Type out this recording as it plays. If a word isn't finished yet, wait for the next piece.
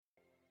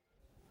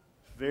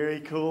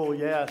Very cool,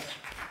 yes.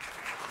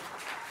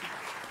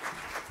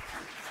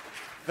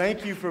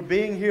 Thank you for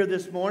being here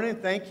this morning.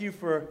 Thank you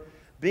for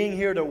being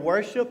here to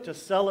worship, to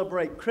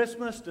celebrate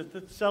Christmas,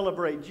 to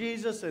celebrate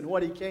Jesus and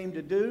what He came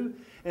to do.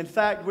 In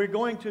fact, we're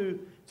going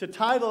to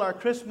title our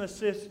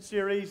Christmas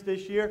series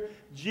this year,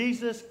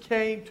 Jesus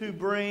Came to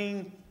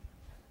Bring,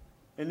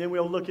 and then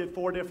we'll look at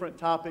 4 different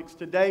topics.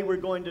 Today we're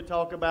going to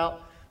talk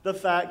about the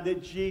fact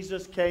that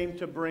Jesus came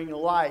to bring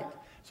light.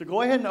 So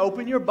go ahead and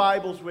open your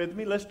Bibles with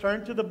me. Let's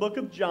turn to the book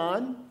of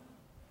John.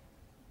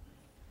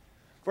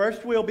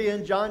 First we'll be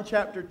in John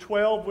chapter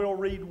 12. We'll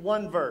read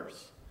 1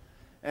 verse.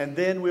 And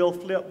then we'll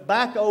flip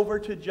back over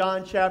to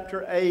John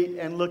chapter 8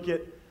 and look at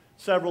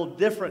several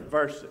different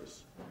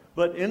verses.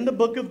 But in the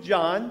book of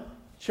John,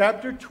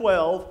 chapter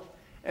 12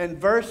 and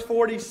verse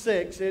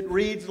 46, it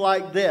reads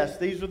like this.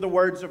 These are the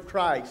words of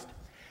Christ.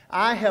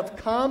 I have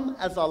come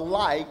as a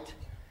light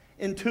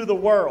into the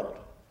world,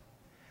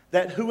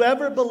 that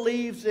whoever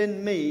believes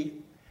in me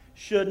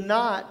should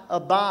not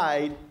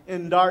abide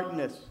in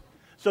darkness.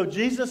 So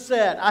Jesus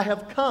said, I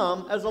have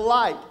come as a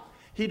light.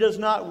 He does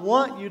not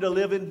want you to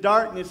live in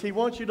darkness. He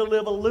wants you to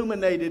live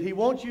illuminated. He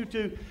wants you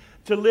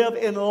to live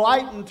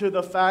enlightened to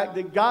the fact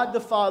that God the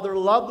Father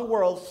loved the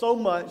world so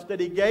much that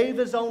He gave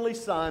His only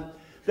Son,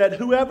 that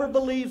whoever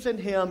believes in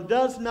Him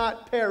does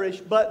not perish,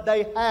 but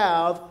they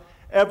have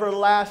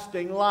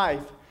everlasting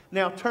life.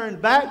 Now turn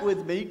back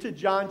with me to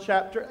John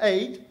chapter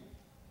 8.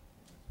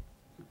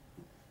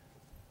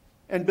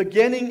 And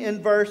beginning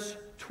in verse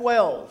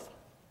 12.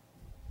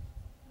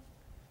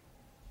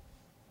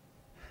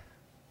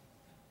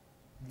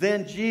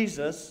 Then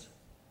Jesus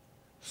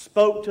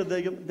spoke to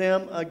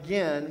them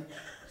again,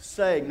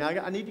 saying, now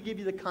I need to give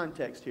you the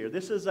context here.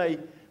 This is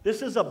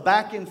a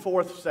back and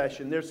forth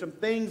session. There's some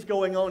things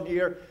going on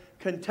here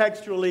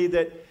contextually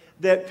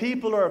that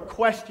people are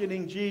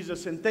questioning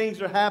Jesus, and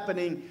things are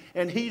happening,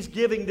 and He's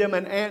giving them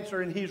an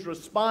answer, and He's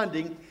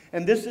responding.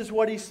 And this is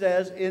what He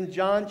says in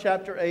John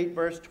chapter 8,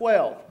 verse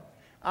 12.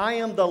 I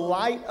am the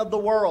light of the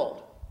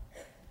world.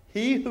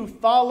 He who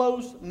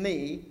follows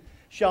me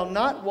shall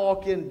not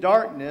walk in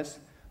darkness,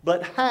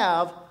 but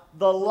have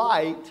the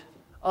light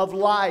of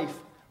life.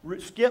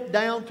 Skip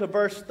down to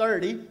verse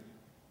 30,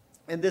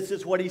 and this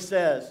is what He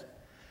says.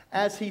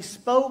 As He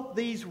spoke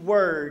these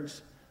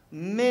words,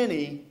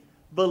 many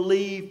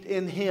believed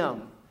in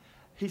Him.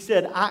 He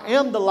said, I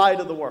am the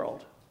light of the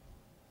world.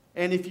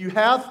 And if you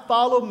have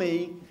followed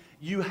me,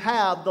 you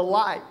have the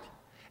light.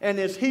 And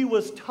as He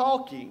was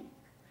talking,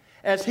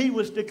 as He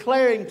was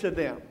declaring to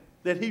them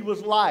that He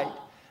was light,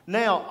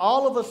 now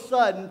all of a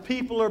sudden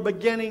people are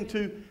beginning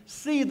to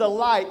see the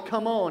light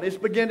come on. It's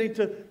beginning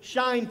to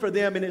shine for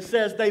them, and it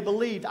says they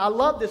believed. I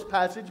love this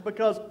passage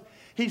because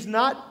He's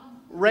not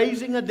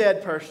raising a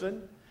dead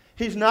person.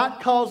 He's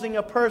not causing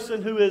a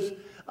person who is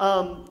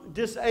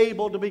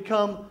disabled to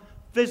become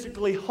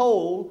physically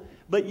whole,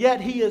 but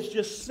yet He is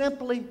just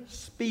simply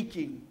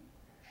speaking.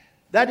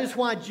 That is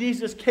why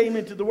Jesus came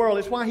into the world.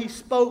 It's why He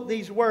spoke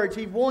these words.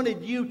 He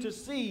wanted you to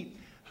see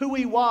who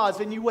He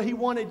was, and He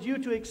wanted you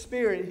to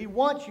experience. He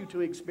wants you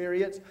to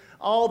experience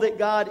all that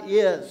God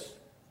is.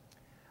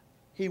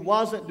 He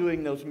wasn't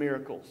doing those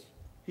miracles.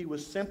 He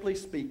was simply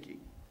speaking,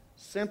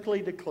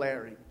 simply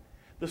declaring.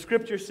 The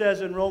Scripture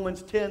says in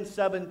Romans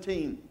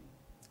 10:17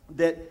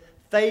 that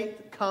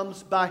faith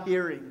comes by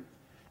hearing.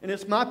 And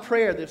it's my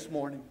prayer this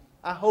morning,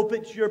 I hope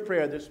it's your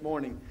prayer this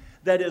morning,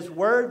 that as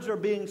words are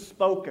being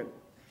spoken,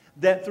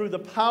 that through the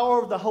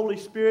power of the Holy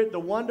Spirit, the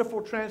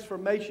wonderful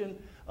transformation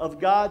of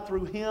God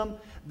through Him,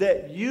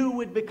 that you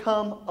would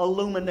become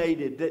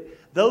illuminated,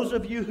 that those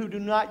of you who do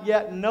not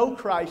yet know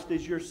Christ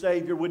as your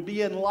Savior would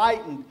be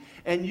enlightened,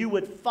 and you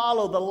would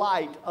follow the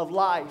light of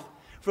life.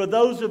 For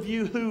those of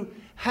you who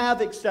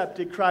have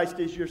accepted Christ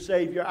as your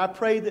Savior, I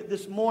pray that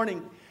this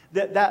morning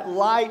that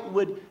light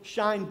would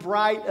shine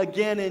bright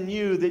again in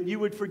you, that you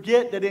would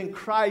forget that in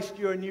Christ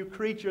you're a new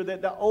creature,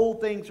 that the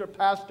old things are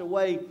passed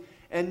away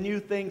and new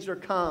things are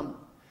come.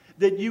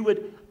 That you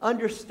would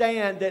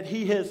understand that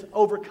He has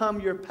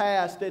overcome your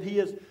past, that He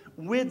is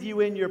with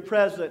you in your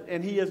present,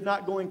 and He is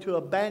not going to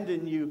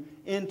abandon you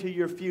into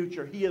your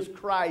future. He is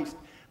Christ,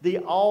 the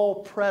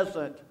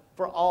all-present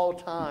for all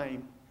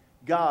time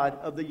God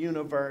of the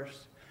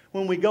universe.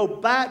 When we go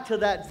back to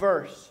that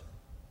verse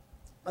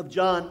of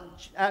John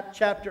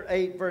chapter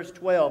 8, verse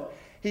 12,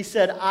 He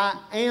said, I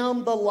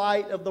am the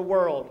light of the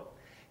world.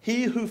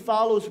 He who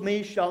follows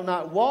me shall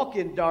not walk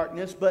in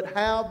darkness, but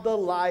have the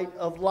light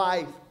of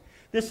life.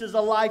 This is a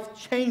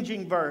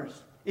life-changing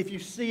verse, if you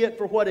see it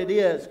for what it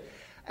is.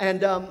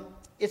 And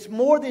it's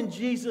more than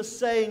Jesus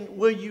saying,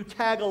 will you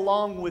tag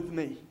along with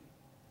me?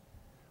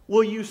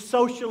 Will you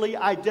socially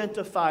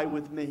identify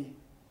with me?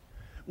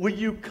 Will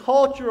you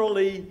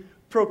culturally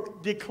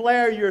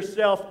declare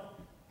yourself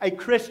a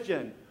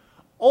Christian?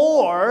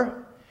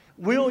 Or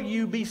will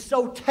you be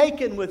so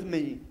taken with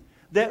me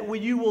that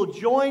you will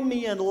join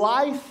me in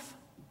life,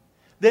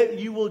 that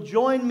you will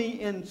join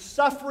me in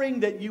suffering,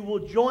 that you will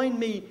join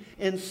me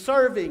in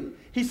serving?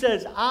 He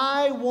says,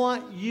 I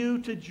want you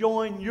to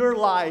join your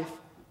life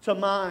to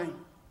mine.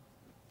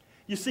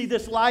 You see,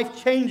 this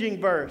life-changing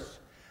verse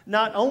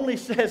not only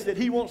says that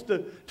he wants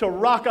to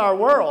rock our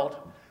world,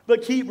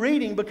 but keep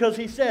reading because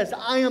he says,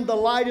 I am the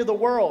light of the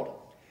world.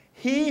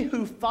 He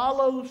who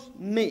follows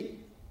me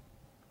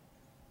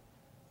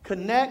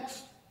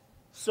connects,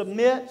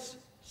 submits,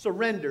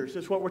 surrenders,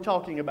 is what we're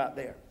talking about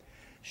there,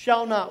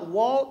 shall not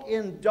walk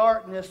in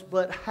darkness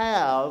but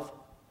have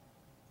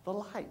the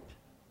light.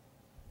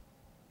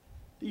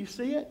 Do you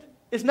see it?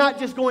 It's not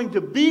just going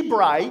to be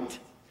bright.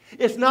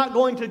 It's not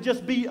going to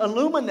just be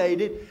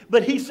illuminated.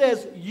 But he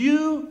says,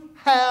 you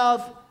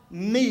have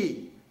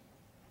me.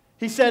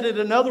 He said it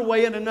another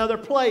way in another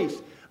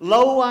place.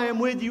 Lo, I am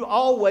with you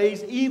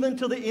always, even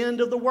to the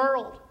end of the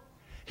world.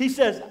 He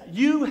says,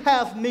 you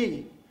have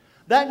me.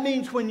 That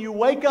means when you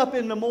wake up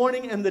in the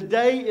morning and the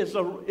day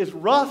is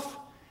rough,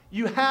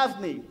 you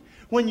have me.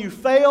 When you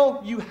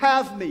fail, you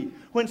have me.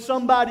 When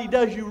somebody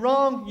does you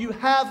wrong, you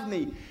have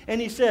me. And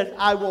he says,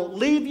 I won't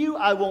leave you.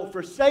 I won't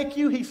forsake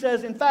you. He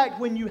says, in fact,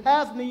 when you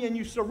have me and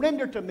you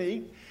surrender to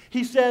me,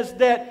 he says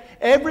that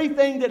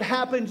everything that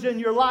happens in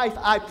your life,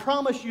 I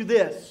promise you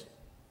this,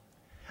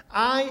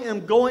 I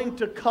am going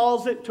to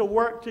cause it to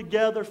work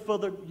together for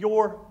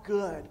your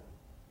good.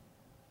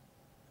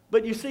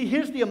 But you see,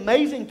 here's the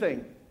amazing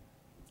thing.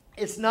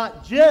 It's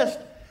not just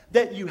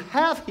that you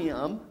have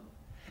him,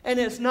 and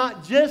it's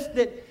not just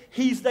that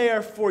he's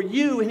there for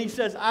you, and he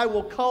says, I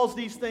will cause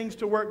these things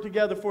to work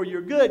together for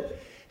your good.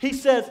 He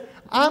says,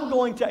 I'm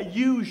going to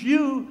use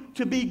you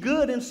to be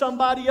good in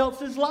somebody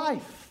else's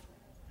life.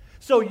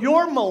 So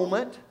your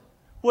moment,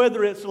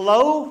 whether it's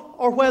low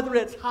or whether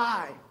it's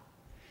high,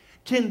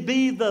 can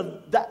be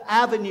the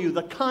avenue,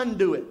 the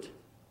conduit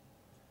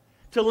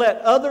to let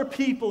other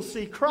people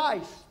see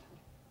Christ.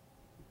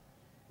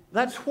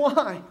 That's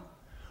why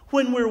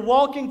when we're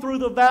walking through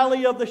the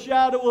valley of the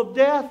shadow of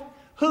death,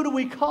 who do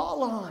we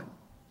call on?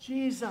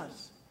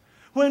 Jesus.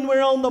 When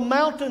we're on the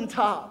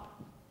mountaintop,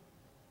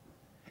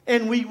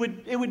 and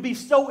it would be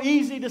so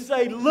easy to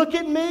say, look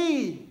at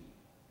me.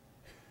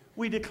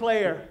 We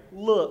declare,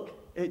 look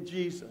at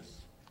Jesus.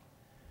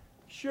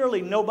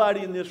 Surely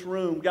nobody in this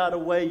room got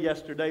away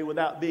yesterday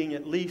without being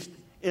at least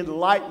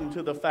enlightened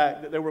to the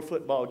fact that there were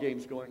football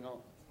games going on.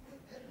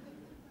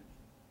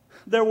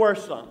 There were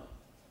some.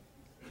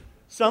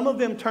 Some of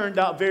them turned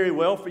out very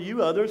well for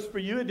you. Others, for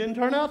you, it didn't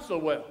turn out so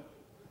well.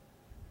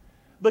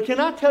 But can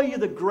I tell you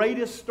the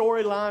greatest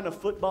storyline of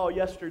football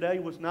yesterday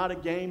was not a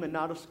game and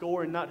not a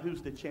score and not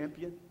who's the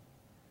champion?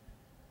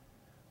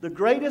 The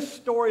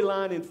greatest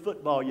storyline in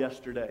football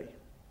yesterday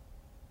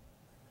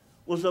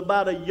was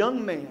about a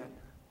young man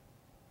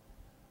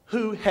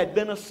who had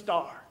been a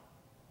star.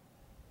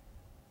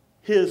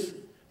 His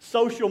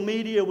social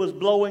media was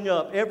blowing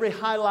up. Every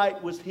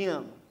highlight was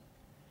him.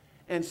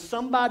 And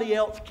somebody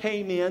else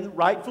came in,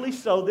 rightfully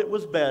so, that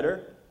was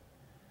better,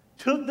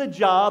 took the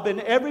job, and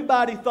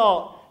everybody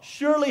thought,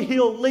 surely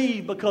he'll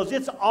leave because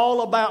it's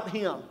all about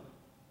him.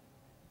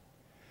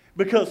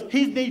 Because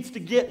he needs to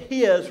get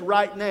his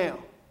right now.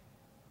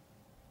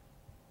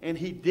 And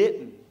he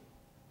didn't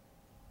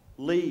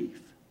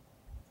leave.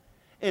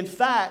 In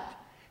fact,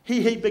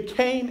 he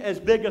became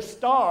as big a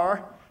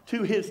star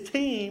to his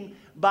team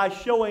by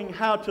showing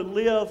how to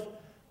live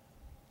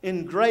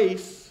in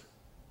grace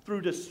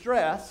through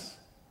distress.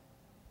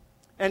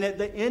 And at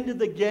the end of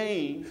the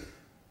game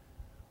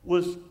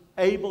was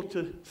able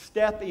to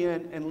step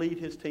in and lead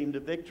his team to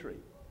victory.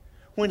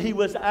 When he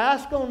was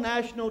asked on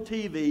national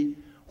TV,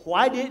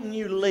 why didn't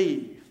you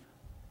leave?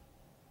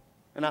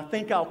 And I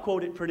think I'll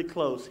quote it pretty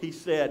close. He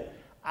said,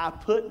 I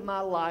put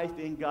my life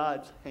in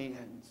God's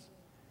hands,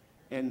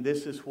 and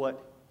this is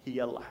what he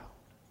allowed.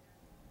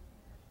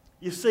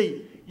 You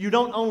see, you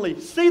don't only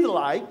see the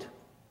light,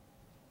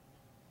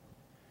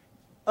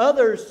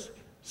 others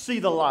see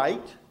the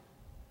light.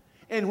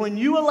 And when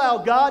you allow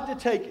God to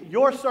take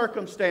your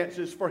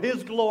circumstances for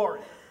his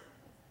glory,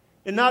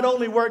 it not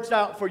only works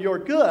out for your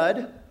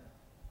good,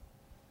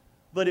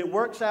 but it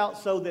works out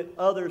so that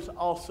others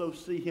also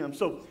see him.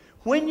 So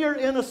when you're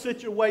in a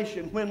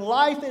situation, when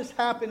life is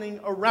happening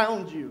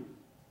around you,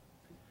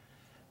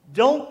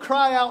 don't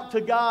cry out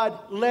to God,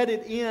 let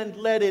it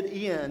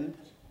end,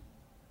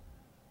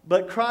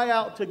 but cry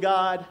out to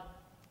God,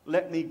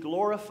 let me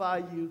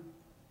glorify you,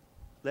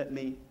 let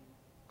me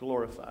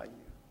glorify you.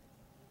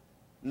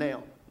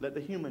 Now, let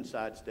the human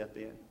side step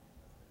in.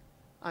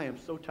 I am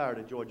so tired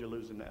of Georgia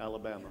losing to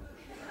Alabama.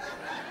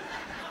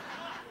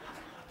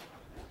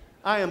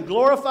 I am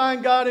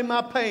glorifying God in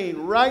my pain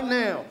right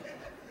now.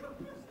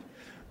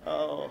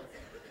 Oh,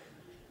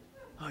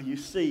 you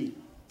see,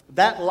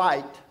 that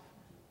light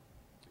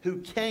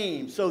who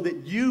came so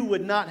that you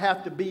would not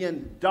have to be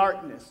in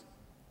darkness,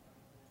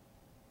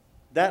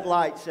 that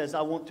light says,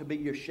 I want to be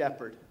your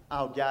shepherd.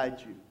 I'll guide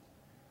you.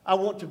 I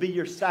want to be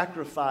your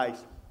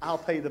sacrifice. I'll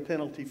pay the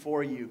penalty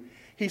for you.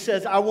 He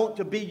says, I want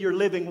to be your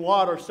living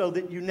water so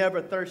that you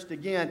never thirst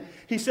again.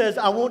 He says,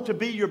 I want to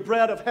be your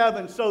bread of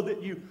heaven so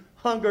that you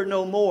hunger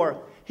no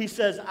more. He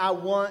says, I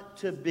want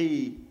to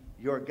be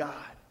your God.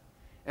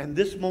 And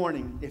this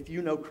morning, if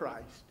you know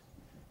Christ,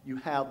 you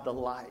have the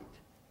light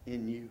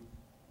in you.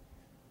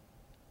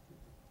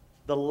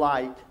 The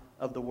light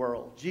of the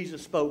world.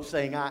 Jesus spoke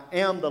saying, I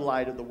am the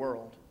light of the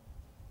world.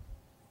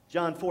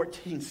 John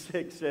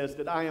 14:6 says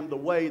that I am the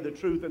way, the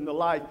truth, and the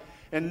life,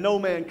 and no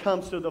man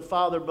comes to the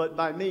Father but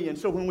by me. And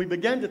so when we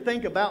begin to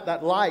think about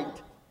that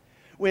light,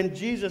 when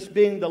Jesus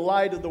being the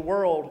light of the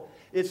world,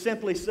 it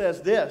simply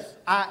says this: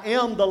 I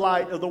am the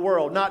light of the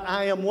world. Not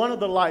I am one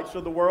of the lights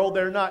of the world.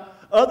 There are not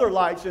other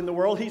lights in the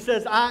world. He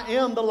says, I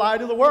am the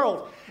light of the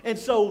world. And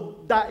so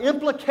the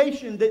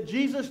implication that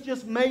Jesus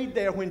just made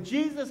there, when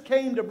Jesus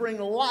came to bring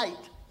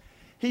light,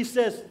 he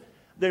says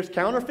there's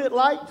counterfeit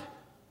light,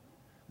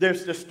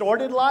 there's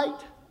distorted light,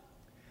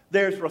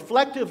 there's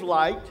reflective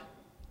light,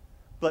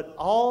 but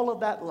all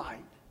of that light,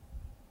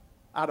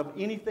 out of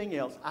anything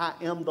else, I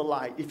am the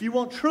light. If you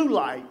want true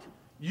light,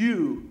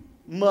 you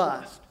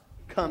must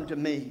come to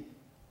me.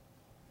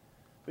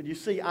 But you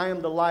see, I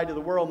am the light of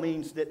the world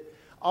means that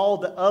all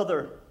the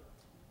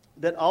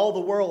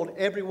world,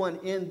 everyone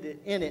in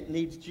it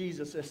needs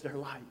Jesus as their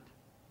light.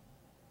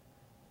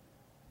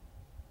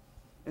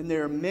 And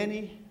there are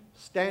many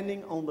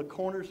standing on the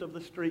corners of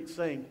the street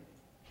saying,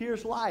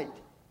 here's light,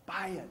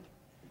 buy it.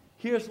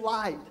 Here's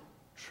light,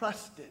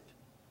 trust it.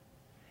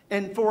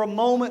 And for a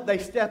moment they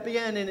step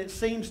in and it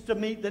seems to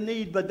meet the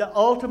need, but the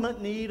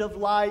ultimate need of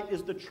light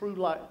is the true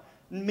light.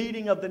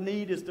 Meeting of the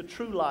need is the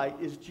true light,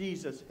 is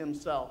Jesus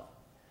himself.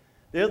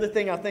 The other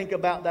thing I think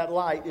about that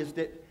light is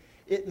that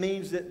it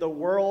means that the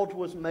world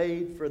was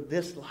made for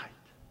this light.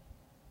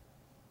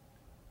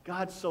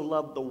 God so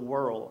loved the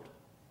world,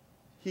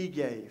 he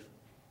gave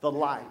the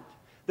light,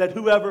 that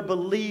whoever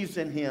believes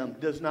in him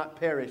does not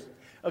perish.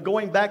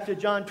 Going back to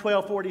John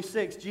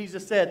 12:46,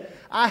 Jesus said,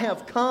 I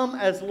have come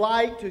as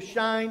light to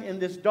shine in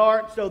this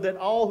dark, so that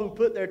all who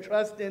put their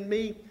trust in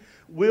me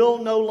will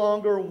no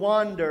longer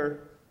wander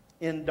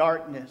in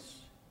darkness.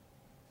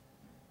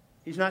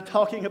 He's not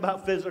talking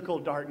about physical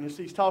darkness.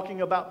 He's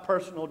talking about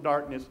personal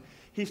darkness.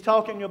 He's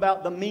talking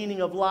about the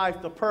meaning of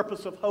life, the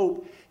purpose of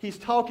hope. He's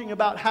talking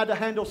about how to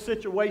handle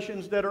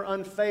situations that are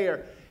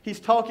unfair. He's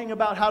talking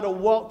about how to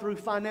walk through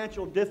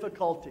financial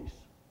difficulties,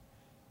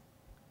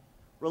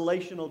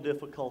 relational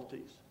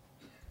difficulties,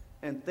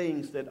 and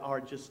things that are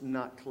just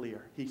not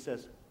clear. He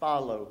says,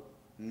 follow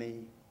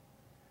me.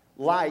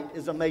 Light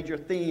is a major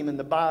theme in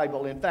the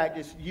Bible. In fact,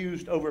 it's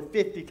used over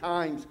 50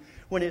 times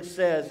when it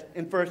says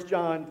in 1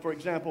 John, for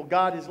example,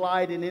 God is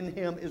light and in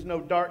him is no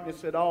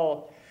darkness at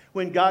all.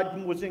 When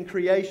God was in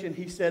creation,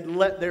 he said,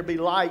 let there be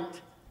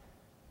light.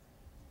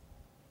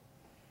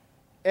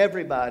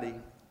 Everybody,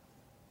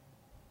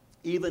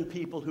 even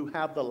people who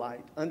have the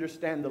light,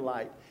 understand the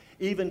light,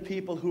 even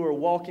people who are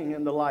walking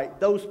in the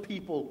light, those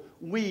people,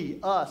 we,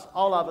 us,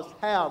 all of us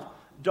have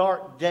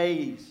dark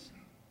days.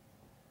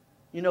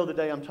 You know the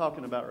day I'm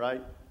talking about,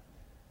 right?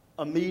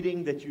 A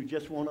meeting that you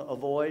just want to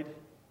avoid.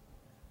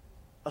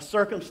 A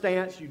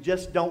circumstance you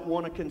just don't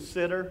want to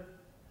consider.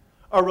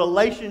 A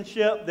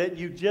relationship that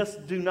you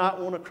just do not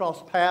want to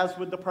cross paths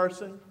with the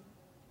person.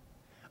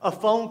 A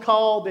phone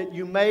call that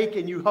you make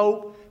and you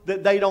hope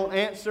that they don't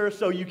answer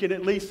so you can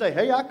at least say,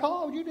 hey, I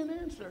called, you didn't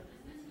answer.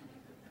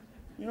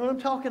 You know what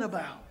I'm talking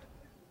about?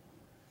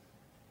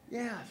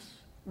 Yes,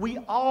 we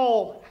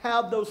all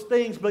have those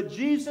things, but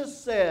Jesus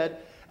said,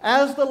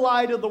 as the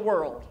light of the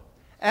world,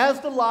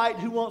 as the light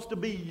who wants to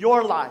be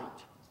your light,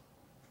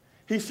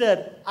 he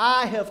said,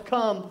 I have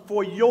come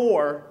for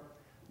your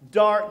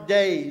dark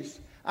days.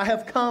 I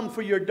have come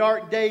for your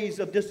dark days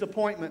of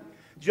disappointment.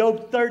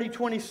 Job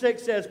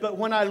 30:26 says, but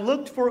when I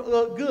looked for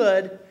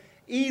good,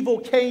 evil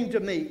came to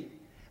me.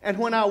 And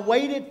when I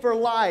waited for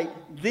light,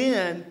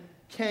 then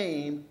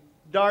came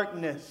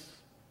darkness.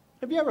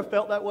 Have you ever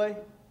felt that way?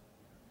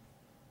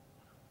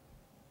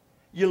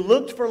 You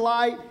looked for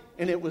light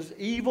and it was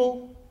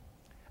evil.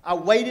 I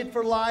waited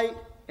for light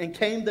and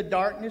came the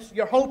darkness.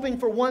 You're hoping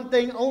for one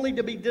thing only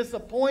to be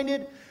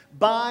disappointed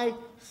by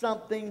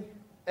something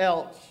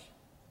else.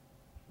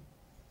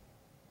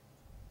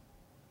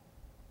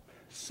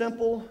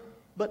 Simple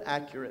but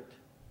accurate.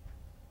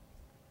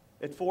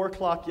 At 4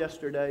 o'clock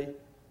yesterday,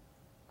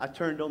 I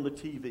turned on the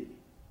TV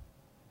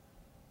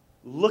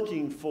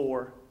looking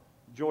for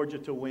Georgia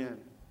to win.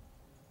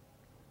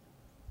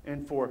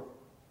 And for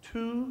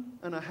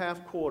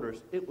 2.5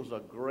 quarters, it was a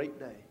great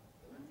day.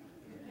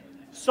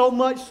 So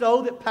much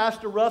so that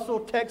Pastor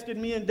Russell texted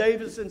me and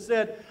Davis and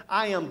said,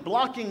 I am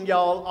blocking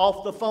y'all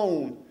off the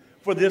phone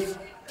for this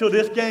till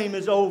this game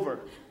is over.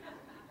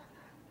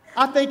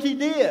 I think he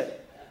did.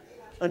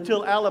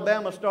 Until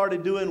Alabama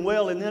started doing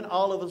well, and then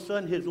all of a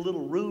sudden his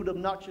little rude,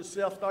 obnoxious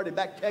self started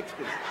back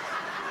texting.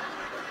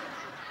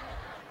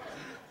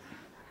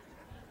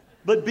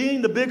 But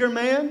being the bigger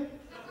man,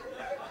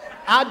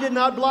 I did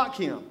not block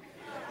him.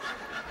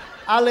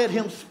 I let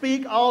him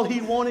speak all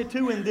he wanted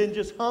to and then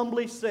just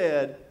humbly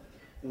said,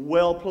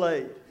 well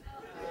played.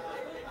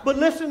 But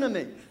listen to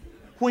me.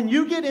 When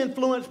you get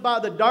influenced by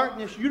the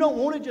darkness, you don't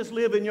want to just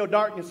live in your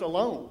darkness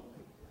alone.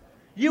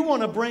 You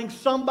want to bring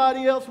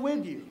somebody else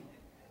with you.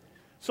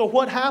 So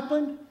what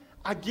happened?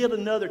 I get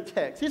another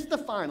text. It's the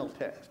final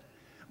text.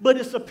 But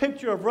it's a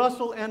picture of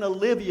Russell and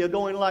Olivia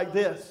going like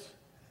this,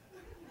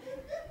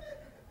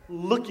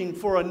 looking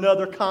for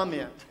another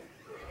comment.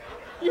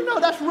 You know,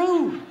 that's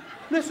rude.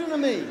 Listen to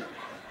me.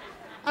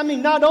 I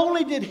mean, not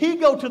only did he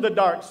go to the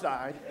dark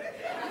side,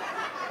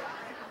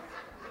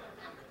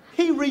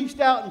 he reached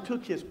out and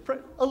took his...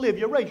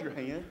 Olivia, raise your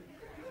hand.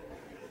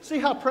 See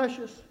how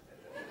precious?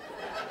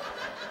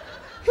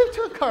 He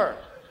took her.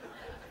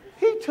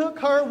 He took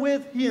her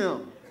with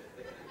him.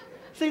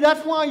 See,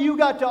 that's why you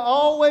got to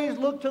always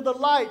look to the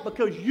light,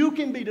 because you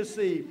can be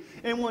deceived.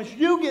 And once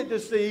you get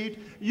deceived,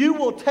 you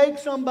will take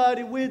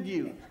somebody with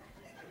you.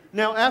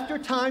 Now, after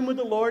time with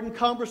the Lord and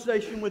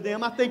conversation with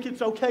them, I think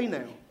it's okay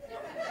now.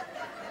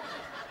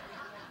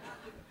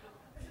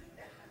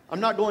 I'm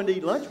not going to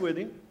eat lunch with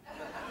him.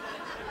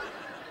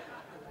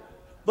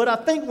 But I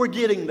think we're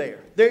getting there.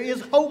 There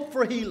is hope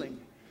for healing.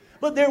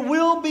 But there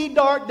will be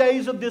dark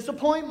days of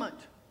disappointment.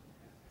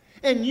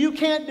 And you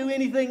can't do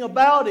anything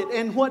about it.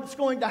 And what's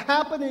going to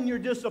happen in your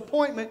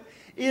disappointment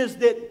is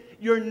that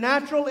your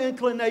natural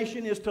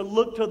inclination is to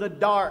look to the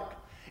dark.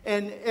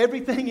 And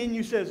everything in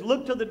you says,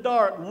 look to the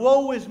dark.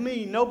 Woe is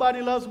me.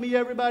 Nobody loves me.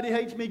 Everybody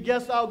hates me.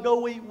 Guess I'll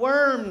go eat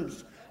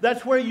worms.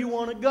 That's where you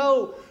want to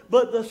go.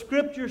 But the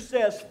scripture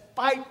says,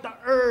 fight the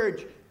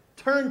urge.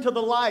 Turn to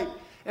the light.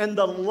 And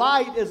the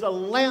light is a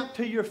lamp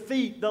to your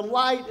feet. The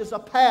light is a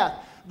path.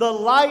 The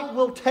light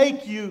will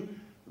take you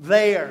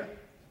there.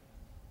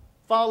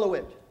 Follow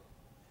it.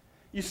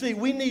 You see,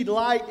 we need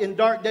light in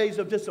dark days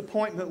of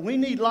disappointment. We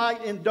need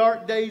light in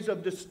dark days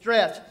of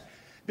distress.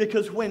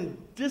 Because when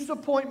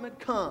disappointment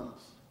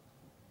comes,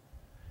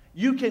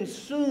 you can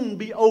soon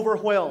be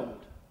overwhelmed.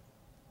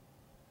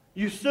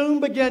 You soon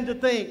begin to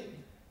think,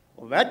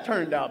 well, that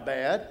turned out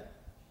bad.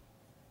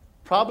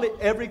 Probably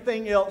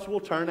everything else will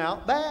turn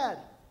out bad.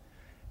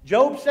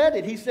 Job said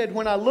it. He said,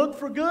 when I looked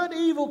for good,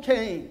 evil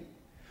came.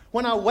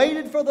 When I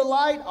waited for the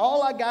light,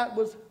 all I got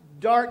was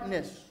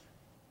darkness.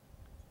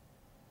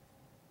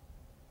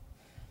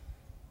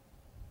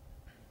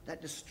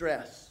 That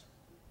distress.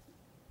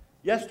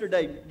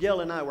 Yesterday,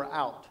 Gail and I were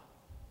out.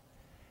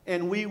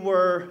 And we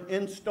were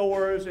in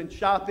stores and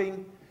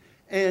shopping.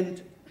 And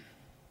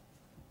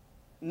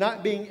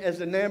not being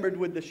as enamored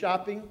with the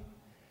shopping,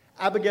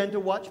 I began to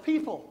watch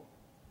people.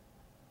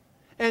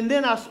 And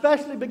then I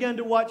especially began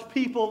to watch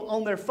people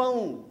on their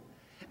phone.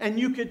 And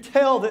you could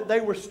tell that they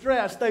were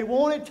stressed. They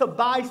wanted to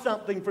buy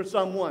something for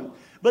someone.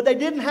 But they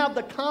didn't have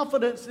the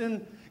confidence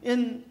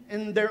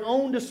in their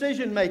own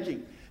decision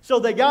making. So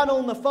they got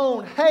on the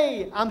phone,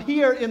 hey, I'm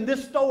here in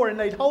this store. And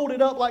they'd hold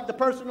it up like the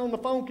person on the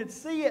phone could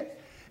see it.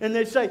 And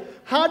they'd say,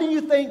 how do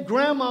you think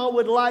Grandma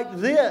would like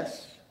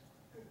this?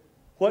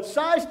 What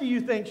size do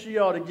you think she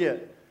ought to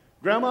get?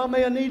 Grandma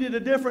may have needed a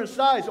different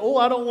size. Oh,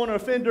 I don't want to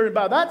offend her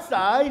by that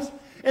size.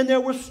 And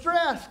there was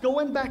stress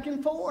going back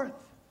and forth.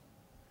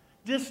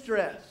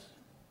 Distress.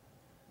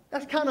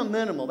 That's kind of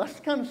minimal. That's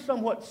kind of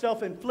somewhat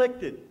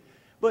self-inflicted.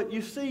 But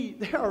you see,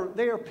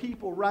 there are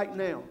people right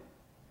now.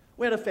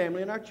 We had a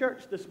family in our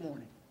church this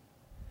morning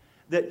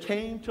that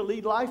came to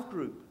Lead Life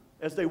Group.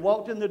 As they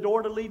walked in the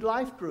door to Lead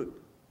Life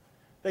Group,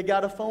 they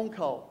got a phone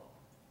call.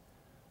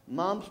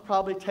 Mom's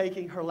probably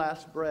taking her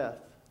last breath.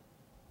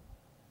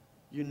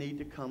 You need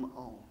to come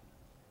on.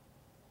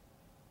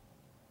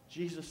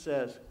 Jesus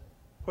says,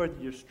 whether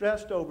you're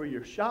stressed over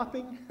your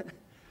shopping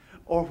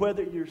or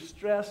whether you're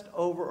stressed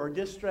over or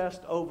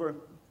distressed over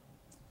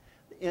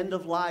the end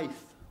of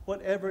life,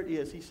 whatever it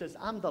is, he says,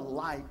 I'm the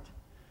light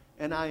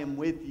and I am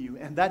with you.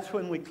 And that's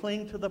when we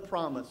cling to the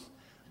promise.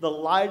 The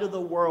light of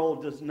the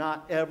world does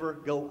not ever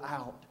go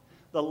out.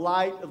 The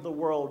light of the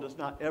world does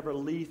not ever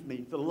leave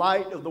me. The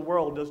light of the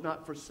world does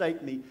not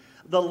forsake me.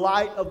 The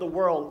light of the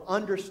world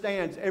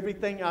understands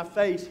everything I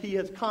face. He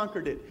has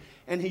conquered it.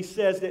 And he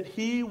says that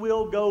he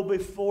will go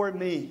before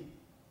me.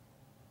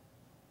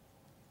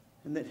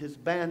 And that his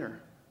banner,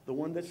 the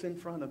one that's in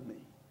front of me,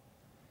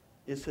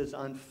 is his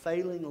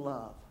unfailing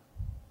love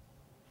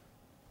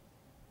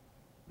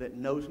that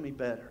knows me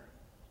better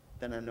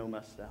than I know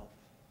myself.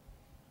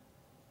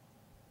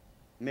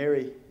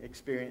 Mary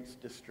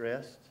experienced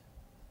distress.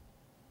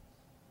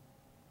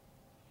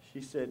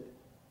 She said,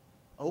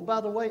 oh,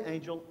 by the way,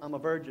 angel, I'm a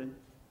virgin.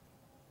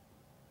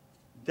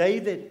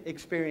 David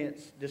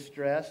experienced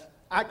distress.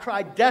 I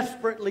cried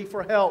desperately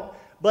for help,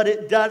 but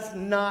it does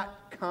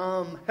not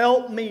come.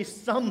 Help me,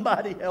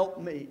 somebody help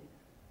me.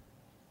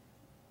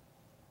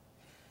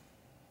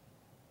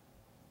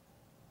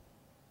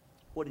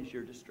 What is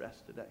your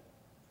distress today?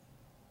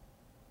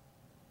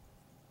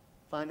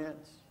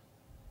 Finance,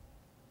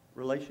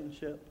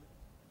 relationship,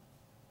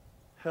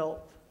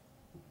 health,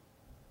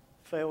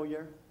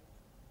 failure,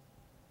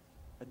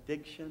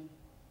 addiction,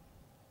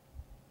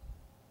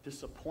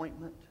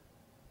 disappointment,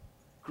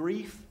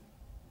 grief.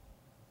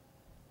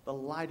 The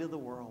light of the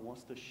world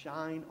wants to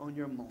shine on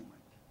your moment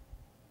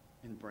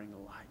and bring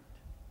light.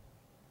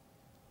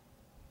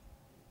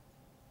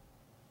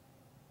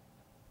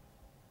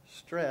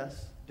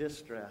 Stress,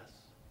 distress,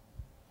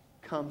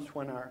 comes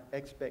when our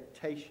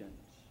expectations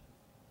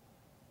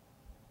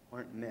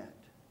aren't met.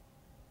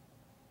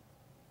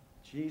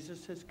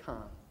 Jesus has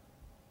come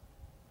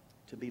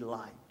to be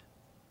light,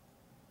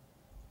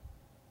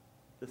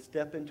 to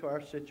step into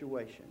our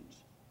situations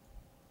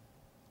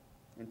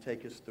and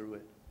take us through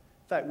it.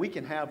 In fact, we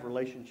can have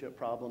relationship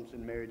problems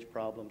and marriage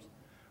problems.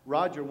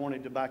 Roger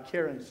wanted to buy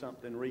Karen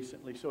something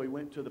recently, so he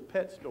went to the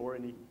pet store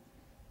and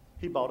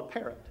he bought a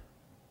parrot.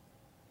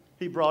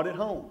 He brought it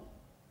home.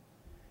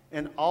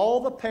 And all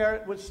the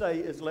parrot would say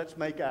is, "Let's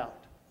make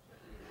out."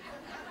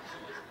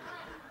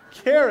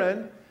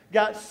 Karen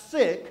got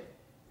sick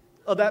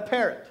of that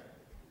parrot.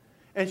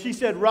 And she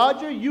said,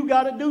 "Roger, you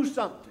got to do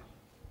something."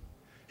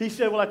 He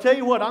said, "Well, I tell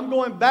you what, I'm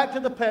going back to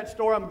the pet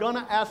store. I'm going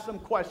to ask some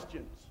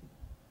questions."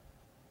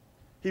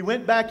 He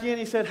went back in.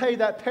 He said, "Hey,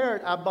 that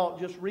parrot I bought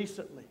just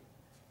recently,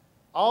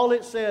 all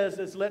it says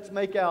is, 'Let's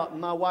make out.'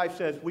 And my wife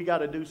says, 'We got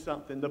to do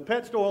something.'" The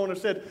pet store owner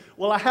said,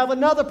 "Well, I have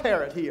another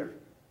parrot here.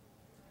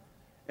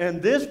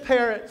 And this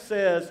parrot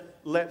says,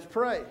 'Let's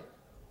pray.'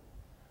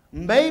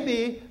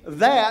 Maybe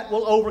that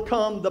will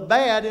overcome the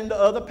bad in the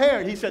other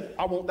parrot." He said,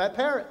 "I want that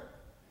parrot."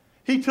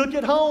 He took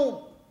it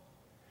home.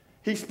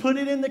 He's put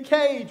it in the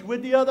cage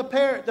with the other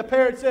parrot. The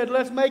parrot said,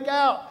 "Let's make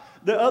out."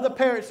 The other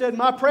parrot said,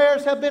 "My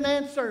prayers have been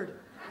answered."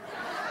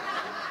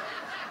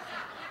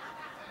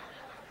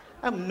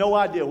 I have no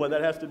idea what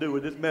that has to do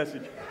with this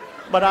message,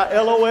 but I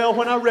LOL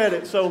when I read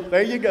it, so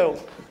there you go.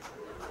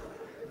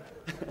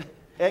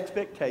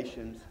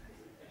 Expectations,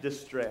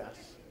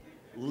 distress,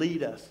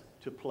 lead us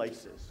to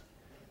places.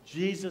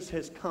 Jesus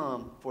has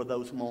come for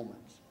those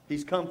moments.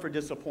 He's come for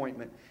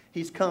disappointment.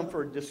 He's come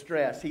for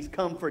distress. He's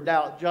come for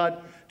doubt.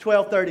 John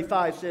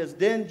 12:35 says,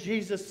 "Then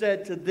Jesus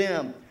said to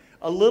them,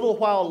 'A little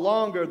while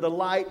longer the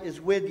light is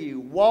with you.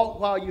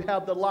 Walk while you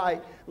have the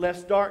light,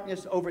 lest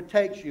darkness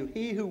overtakes you.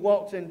 He who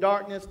walks in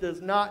darkness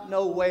does not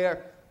know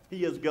where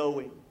he is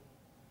going.'"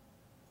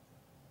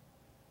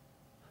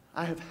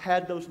 I have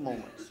had those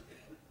moments.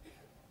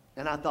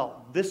 And I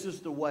thought, this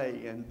is the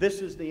way, and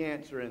this is the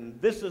answer,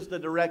 and this is the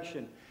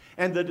direction.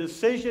 And the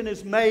decision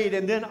is made,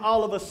 and then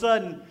all of a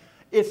sudden,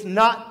 it's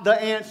not the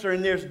answer,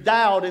 and there's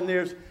doubt, and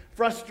there's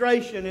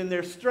frustration, and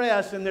there's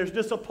stress, and there's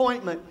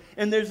disappointment,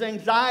 and there's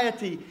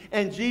anxiety.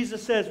 And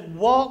Jesus says,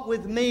 "Walk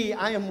with me,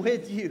 I am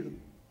with you."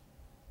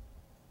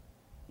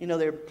 You know,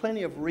 there are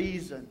plenty of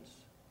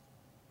reasons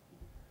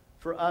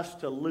for us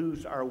to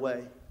lose our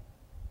way.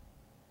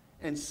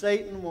 And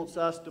Satan wants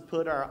us to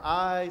put our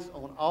eyes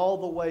on all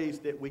the ways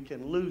that we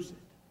can lose it.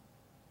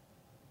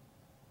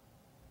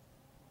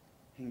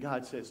 And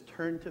God says,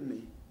 "Turn to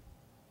me.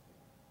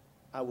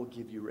 I will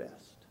give you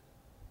rest."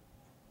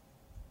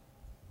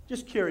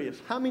 Just curious,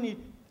 how many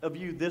of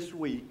you this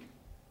week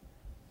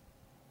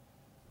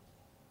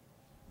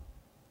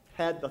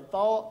had the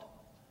thought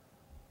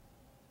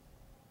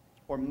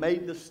or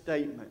made the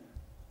statement,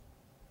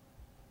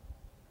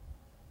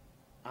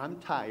 "I'm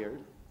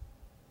tired,"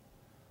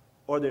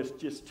 or "There's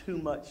just too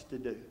much to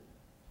do"?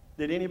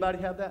 Did anybody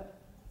have that?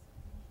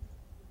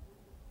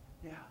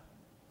 Yeah.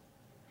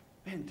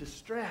 Man,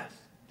 distress,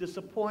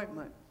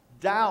 disappointment,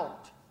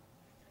 doubt.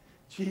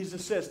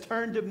 Jesus says,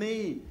 "Turn to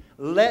me.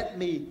 Let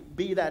me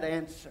be that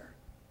answer."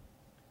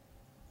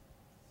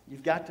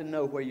 You've got to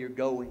know where you're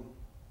going.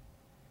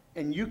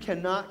 And you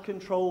cannot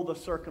control the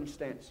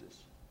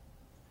circumstances.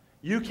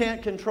 You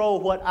can't control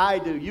what I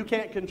do. You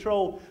can't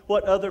control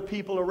what other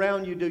people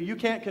around you do. You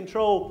can't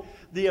control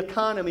the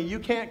economy. You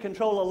can't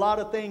control a lot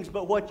of things.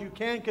 But what you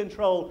can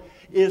control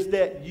is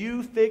that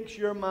you fix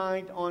your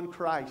mind on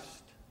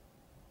Christ,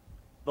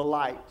 the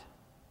light.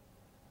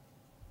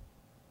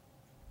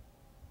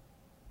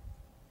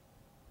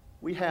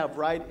 We have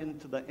right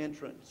into the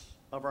entrance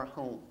of our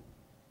home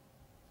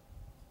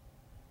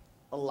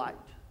a light.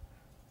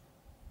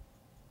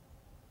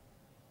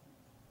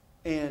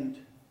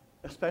 And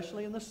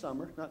especially in the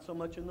summer, not so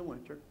much in the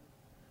winter,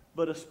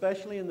 but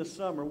especially in the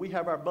summer, we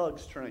have our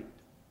bugs trained.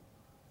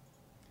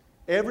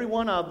 Every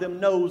one of them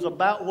knows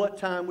about what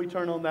time we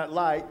turn on that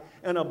light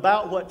and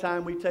about what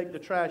time we take the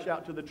trash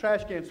out to the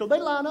trash can. So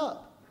they line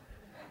up.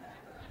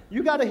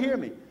 You got to hear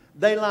me.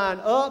 They line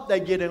up,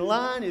 they get in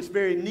line, it's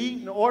very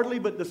neat and orderly,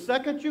 but the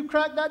second you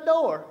crack that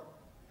door,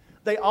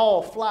 they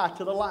all fly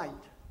to the light.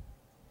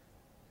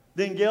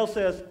 Then Gail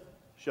says,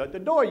 "Shut the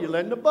door, you're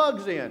letting the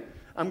bugs in."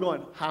 I'm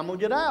going, "How am I going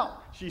to get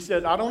out?" She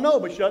says, "I don't know,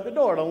 but shut the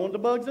door. I don't want the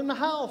bugs in the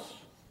house."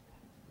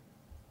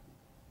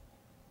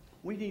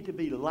 We need to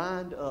be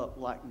lined up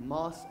like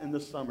moss in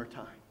the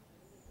summertime.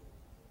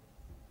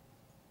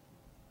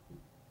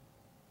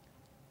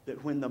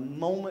 That when the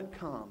moment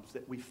comes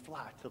that we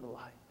fly to the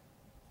light.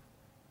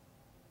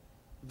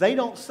 They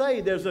don't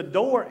say there's a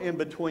door in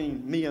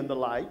between me and the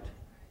light.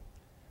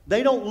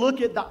 They don't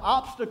look at the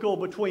obstacle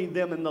between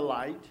them and the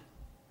light.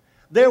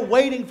 They're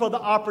waiting for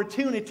the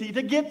opportunity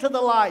to get to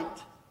the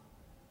light.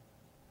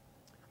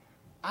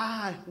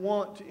 I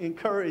want to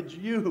encourage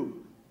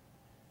you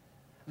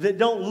that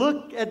don't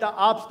look at the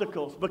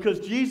obstacles, because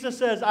Jesus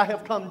says, "I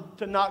have come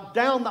to knock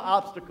down the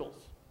obstacles."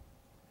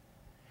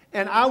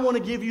 And I want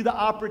to give you the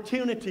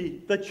opportunity,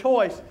 the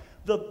choice,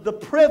 the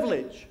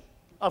privilege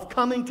of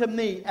coming to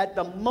me at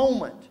the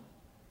moment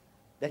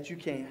that you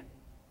can.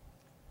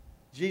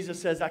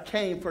 Jesus says, "I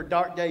came for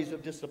dark days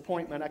of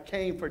disappointment. I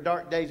came for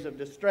dark days of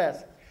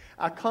distress.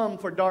 I come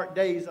for dark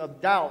days of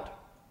doubt."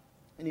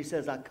 And he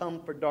says, "I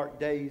come for dark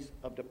days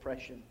of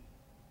depression."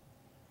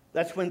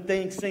 That's when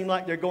things seem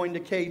like they're going to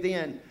cave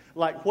in.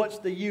 Like, what's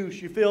the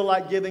use? You feel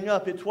like giving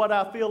up. It's what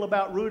I feel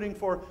about rooting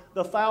for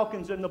the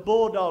Falcons and the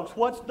Bulldogs.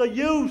 What's the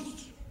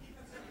use?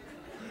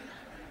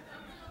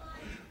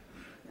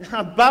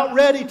 I'm about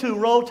ready to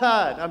roll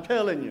tide, I'm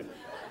telling you.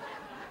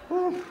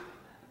 Whew.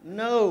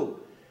 No.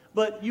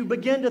 But you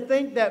begin to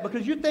think that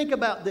because you think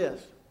about this.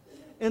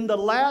 In the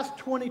last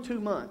 22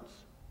 months,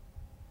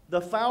 the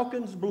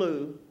Falcons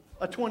blew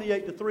a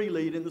 28-3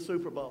 lead in the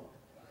Super Bowl.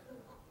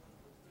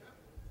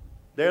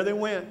 There they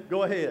went.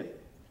 Go ahead.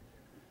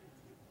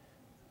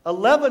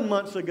 11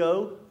 months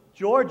ago,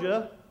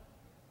 Georgia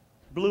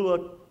blew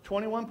a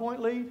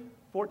 21-point lead,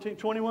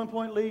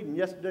 21-point lead, and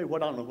yesterday, I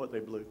don't know what they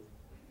blew.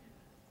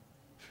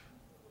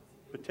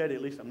 But Teddy,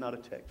 at least I'm not a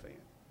Tech fan.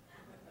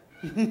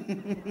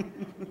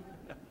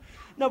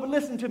 No, but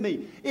listen to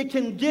me. It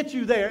can get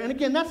you there. And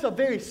again, that's a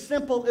very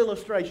simple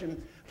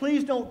illustration.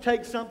 Please don't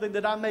take something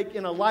that I make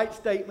in a light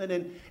statement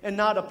and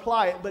not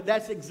apply it. But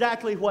that's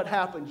exactly what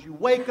happens. You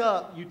wake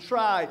up, you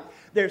try.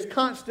 There's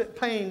constant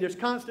pain. There's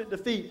constant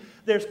defeat.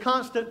 There's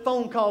constant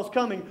phone calls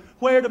coming.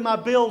 Where do my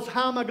bills?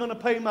 How am I going to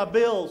pay my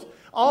bills?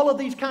 All of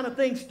these kind of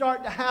things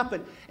start to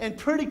happen. And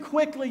pretty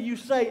quickly you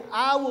say,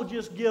 I will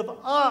just give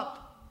up.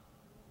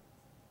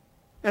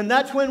 And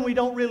that's when we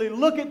don't really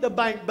look at the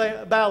bank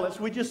balance.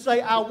 We just say,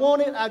 I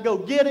want it, I go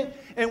get it,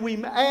 and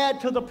we add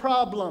to the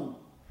problem.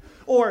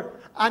 Or,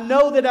 I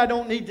know that I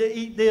don't need to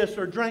eat this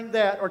or drink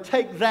that or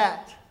take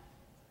that.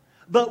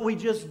 But we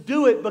just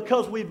do it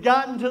because we've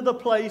gotten to the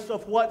place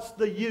of what's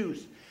the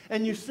use.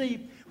 And you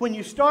see, when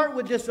you start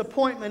with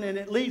disappointment and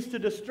it leads to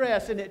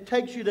distress and it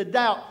takes you to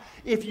doubt,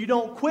 if you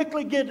don't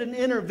quickly get an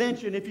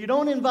intervention, if you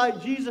don't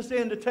invite Jesus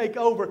in to take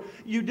over,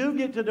 you do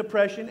get to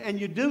depression and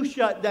you do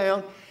shut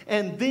down,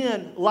 and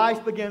then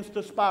life begins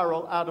to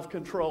spiral out of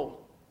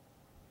control.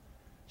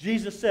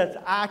 Jesus says,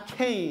 I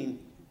came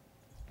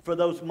for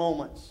those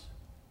moments.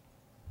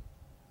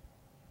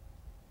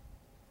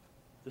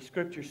 The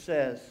scripture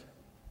says,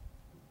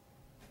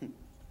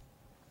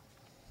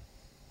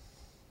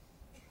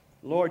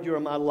 Lord, you are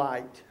my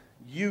light.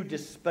 You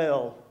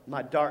dispel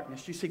my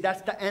darkness. You see,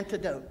 that's the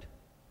antidote.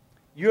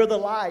 You're the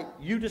light.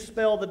 You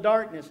dispel the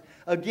darkness.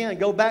 Again,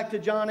 go back to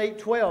John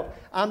 8:12.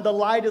 I'm the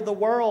light of the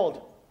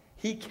world.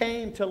 He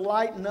came to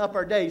lighten up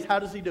our days. How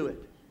does he do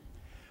it?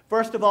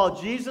 First of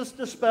all, Jesus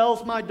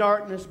dispels my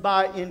darkness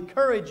by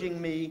encouraging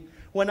me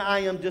when I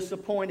am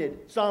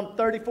disappointed. Psalm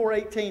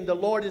 34:18, the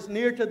Lord is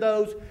near to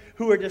those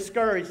who are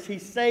discouraged. He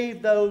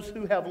saved those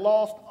who have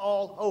lost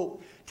all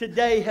hope.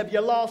 Today, have you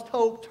lost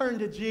hope? Turn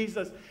to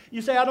Jesus.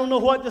 You say, I don't know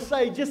what to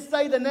say. Just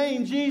say the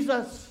name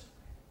Jesus.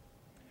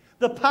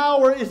 The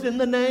power is in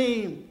the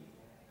name.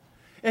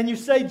 And you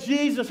say,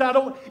 Jesus,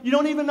 you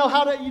don't even know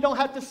how to, you don't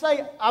have to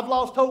say, I've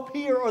lost hope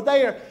here or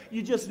there.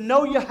 You just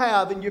know you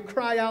have, and you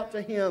cry out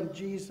to him,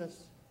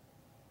 Jesus.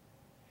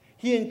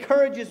 He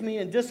encourages me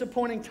in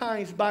disappointing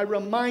times by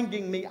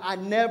reminding me I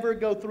never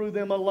go through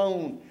them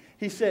alone.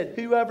 He said,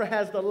 whoever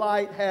has the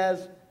light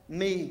has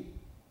me.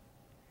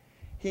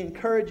 He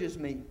encourages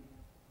me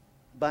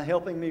by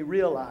helping me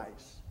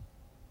realize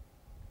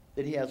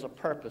that he has a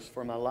purpose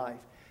for my life.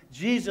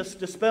 Jesus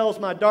dispels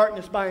my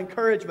darkness by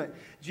encouragement.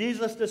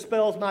 Jesus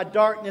dispels my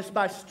darkness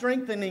by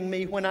strengthening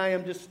me when I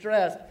am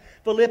distressed.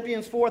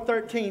 Philippians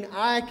 4:13,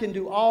 I can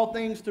do all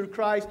things through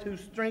Christ who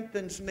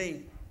strengthens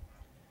me.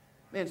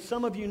 Man,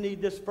 some of you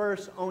need this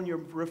verse on your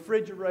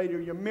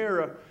refrigerator, your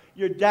mirror,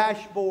 your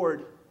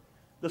dashboard,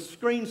 the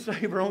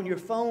screensaver on your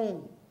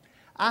phone.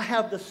 I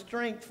have the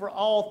strength for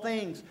all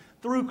things.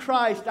 Through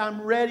Christ,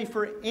 I'm ready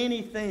for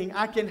anything.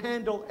 I can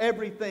handle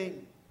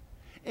everything.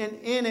 And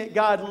in it,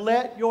 God,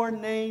 let your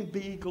name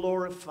be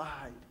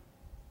glorified.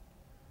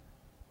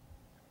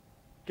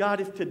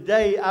 God, if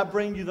today I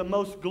bring you the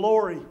most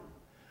glory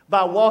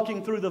by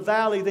walking through the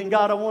valley, then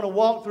God, I want to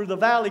walk through the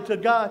valley to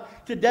God.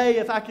 Today,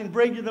 if I can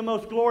bring you the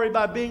most glory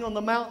by being on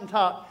the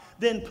mountaintop,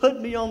 then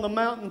put me on the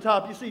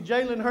mountaintop. You see,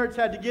 Jalen Hurts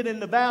had to get in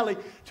the valley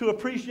to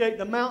appreciate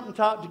the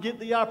mountaintop, to get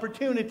the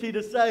opportunity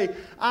to say,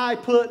 I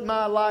put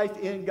my life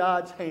in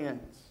God's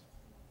hands.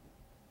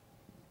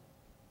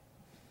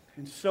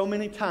 And so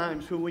many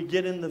times when we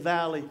get in the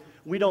valley,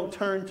 we don't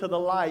turn to the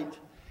light,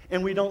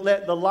 and we don't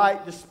let the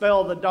light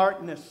dispel the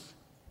darkness,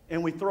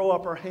 and we throw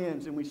up our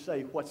hands and we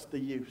say, what's the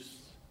use?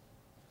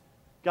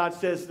 God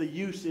says the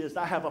use is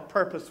I have a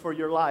purpose for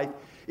your life.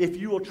 If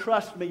you will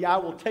trust me, I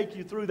will take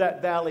you through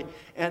that valley,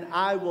 and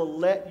I will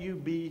let you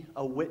be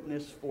a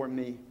witness for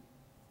me.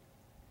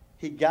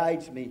 He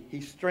guides me. He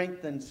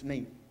strengthens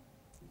me.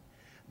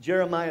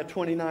 Jeremiah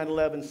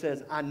 29:11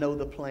 says, I know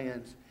the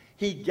plans.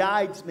 He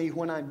guides me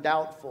when I'm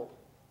doubtful,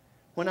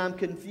 when I'm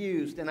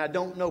confused and I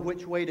don't know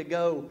which way to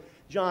go.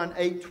 John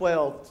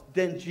 8:12.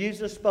 Then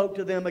Jesus spoke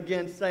to them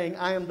again, saying,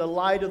 I am the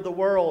light of the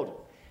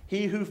world.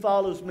 He who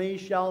follows me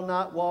shall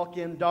not walk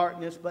in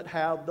darkness, but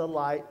have the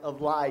light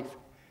of life.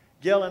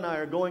 Gail and I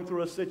are going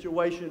through a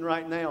situation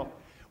right now.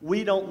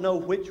 We don't know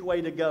which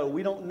way to go.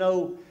 We don't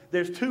know.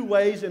 There's two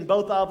ways, and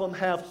both of them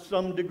have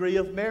some degree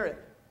of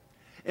merit.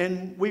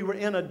 And we were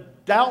in a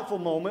doubtful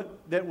moment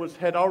that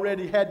had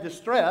already had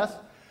distress.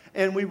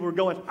 And we were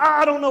going,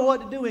 I don't know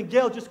what to do. And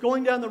Gail just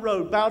going down the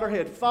road, bowed her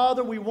head.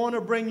 Father, we want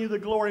to bring you the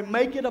glory.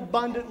 Make it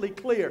abundantly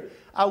clear.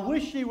 I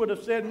wish she would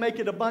have said, make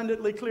it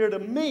abundantly clear to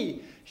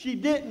me. She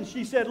didn't.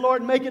 She said,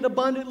 Lord, make it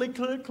abundantly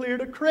clear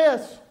to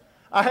Chris.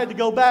 I had to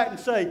go back and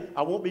say,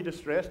 I won't be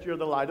distressed. You're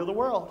the light of the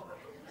world.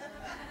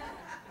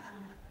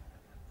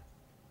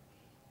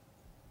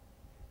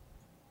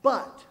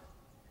 But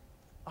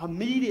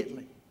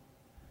immediately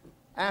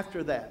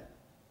after that,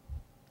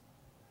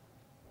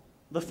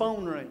 the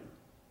phone rang.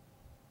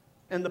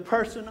 And the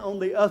person on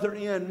the other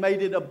end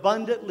made it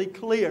abundantly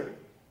clear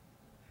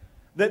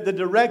that the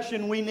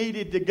direction we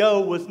needed to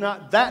go was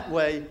not that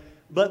way,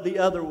 but the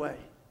other way.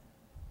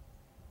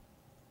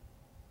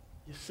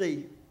 You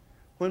see,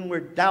 when we're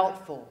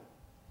doubtful,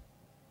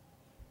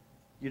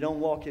 you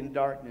don't walk in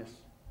darkness,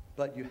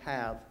 but you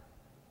have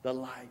the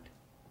light.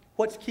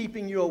 What's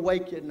keeping you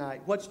awake at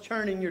night? What's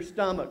churning your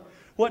stomach?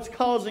 What's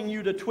causing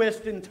you to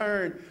twist and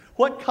turn?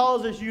 What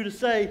causes you to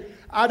say,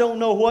 I don't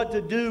know what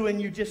to do,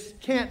 and you just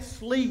can't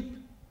sleep?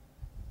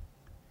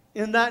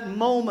 In that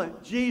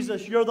moment,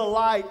 Jesus, you're the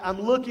light. I'm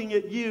looking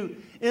at you.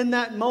 In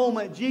that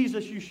moment,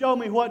 Jesus, you show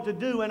me what to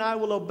do and I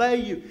will obey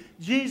you.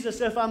 Jesus,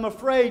 if I'm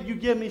afraid, you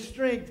give me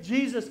strength.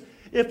 Jesus,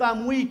 if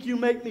I'm weak, you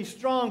make me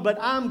strong. But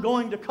I'm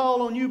going to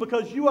call on you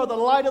because you are the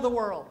light of the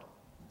world.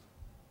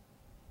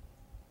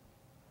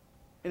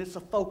 And it's a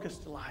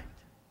focused light.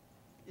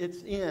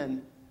 It's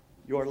in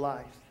your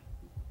life.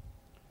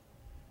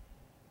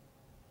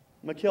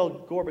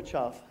 Mikhail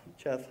Gorbachev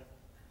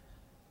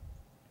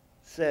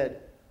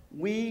said,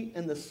 we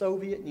in the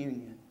Soviet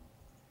Union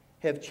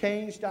have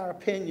changed our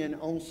opinion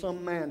on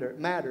some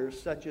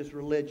matters such as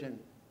religion.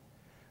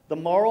 The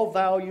moral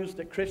values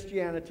that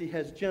Christianity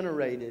has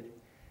generated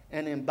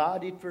and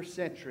embodied for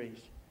centuries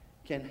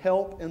can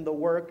help in the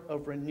work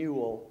of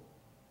renewal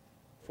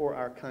for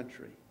our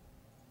country.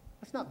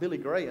 That's not Billy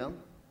Graham.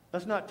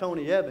 That's not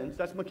Tony Evans.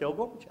 That's Mikhail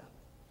Gorbachev.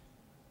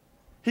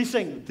 He's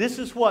saying, this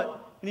is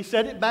what, and he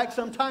said it back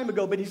some time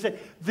ago, but he said,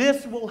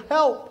 this will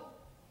help.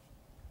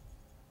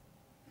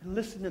 And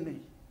listen to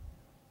me.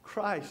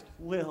 Christ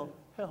will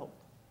help.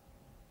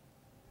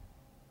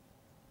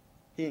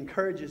 He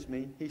encourages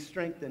me. He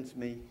strengthens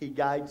me. He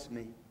guides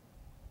me.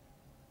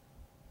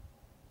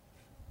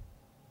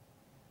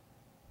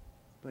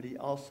 But He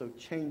also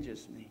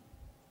changes me.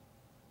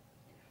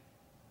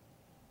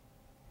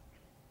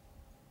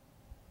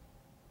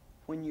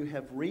 When you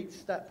have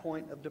reached that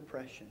point of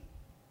depression,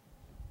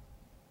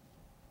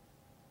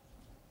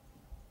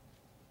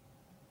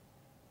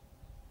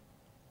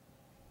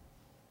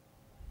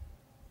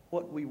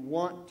 what we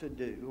want to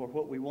do, or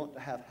what we want to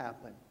have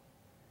happen,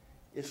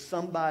 is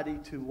somebody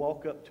to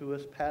walk up to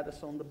us, pat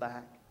us on the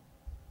back,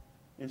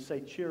 and say,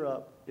 cheer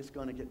up, it's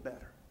going to get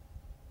better.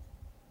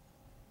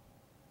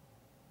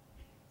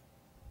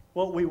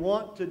 What we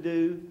want to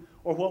do,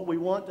 or what we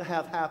want to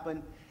have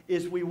happen,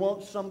 is we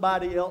want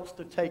somebody else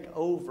to take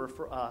over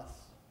for us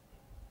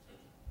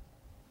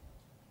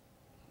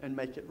and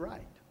make it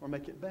right, or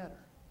make it better.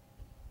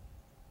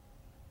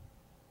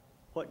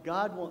 What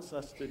God wants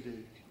us to do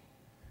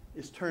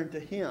is turn to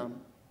Him,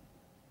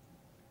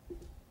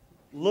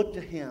 look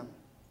to Him,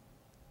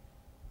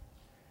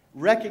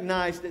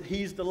 recognize that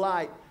He's the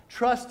light.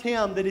 Trust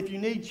Him that if you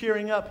need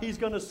cheering up, He's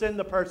going to send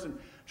the person.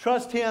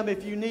 Trust Him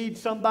if you need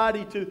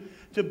somebody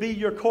to be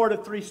your cord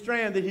of three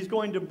strand, that He's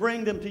going to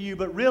bring them to you.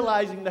 But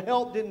realizing the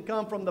help didn't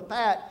come from the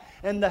pat,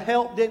 and the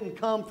help didn't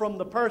come from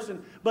the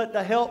person, but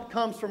the help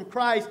comes from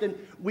Christ, and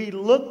we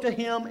look to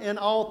Him in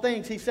all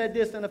things. He said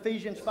this in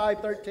Ephesians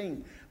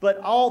 5:13. But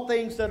all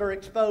things that are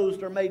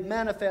exposed are made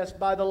manifest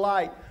by the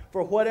light,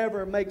 for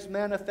whatever makes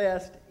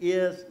manifest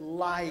is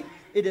light.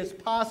 It is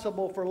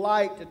possible for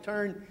light to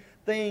turn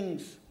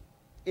things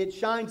it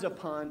shines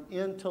upon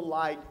into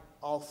light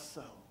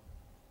also.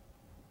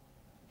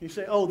 You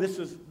say, oh, this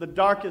is the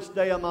darkest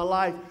day of my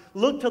life.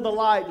 Look to the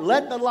light.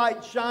 Let the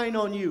light shine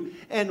on you.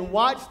 And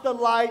watch the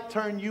light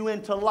turn you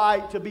into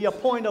light to be a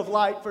point of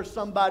light for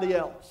somebody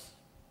else.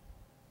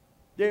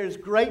 There is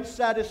great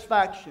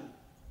satisfaction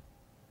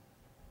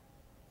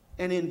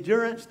and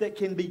endurance that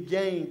can be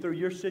gained through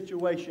your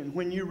situation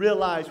when you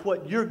realize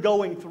what you're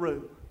going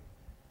through,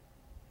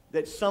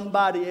 that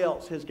somebody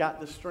else has got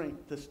the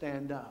strength to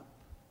stand up.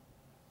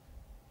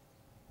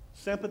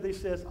 Sympathy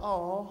says,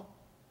 oh.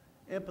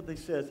 Empathy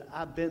says,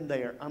 I've been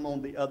there. I'm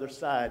on the other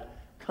side.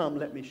 Come,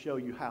 let me show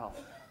you how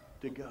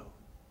to go.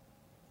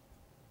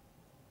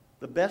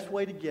 The best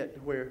way to get to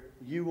where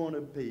you want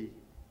to be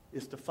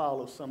is to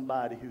follow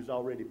somebody who's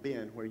already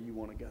been where you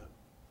want to go.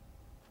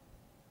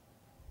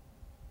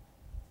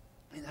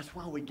 And that's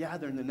why we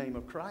gather in the name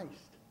of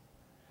Christ.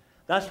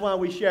 That's why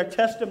we share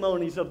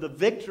testimonies of the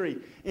victory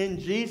in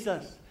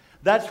Jesus.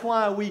 That's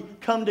why we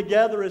come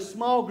together as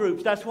small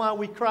groups. That's why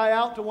we cry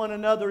out to one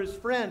another as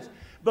friends.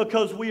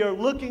 Because we are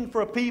looking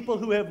for people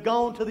who have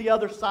gone to the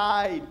other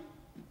side.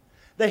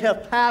 They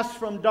have passed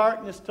from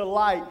darkness to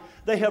light.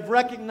 They have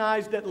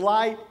recognized that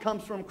light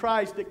comes from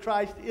Christ, that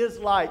Christ is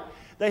light.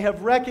 They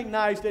have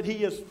recognized that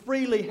He is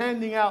freely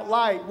handing out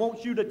light,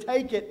 wants you to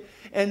take it,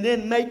 and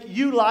then make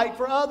you light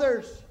for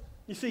others.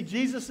 You see,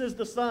 Jesus is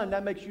the sun.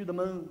 That makes you the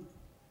moon.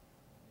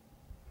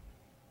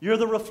 You're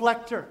the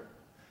reflector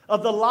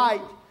of the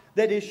light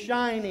that is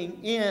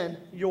shining in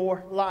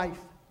your life.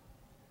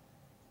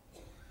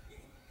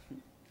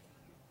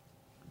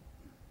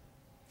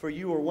 For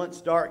you were once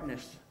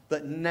darkness,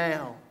 but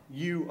now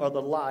you are the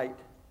light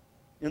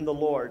in the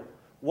Lord.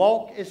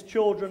 Walk as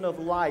children of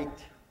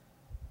light.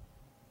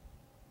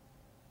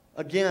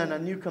 Again, a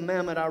new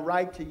commandment I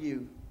write to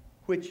you,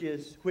 which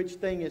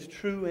thing is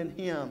true in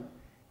Him,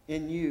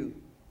 in you,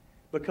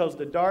 because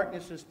the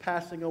darkness is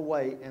passing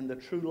away and the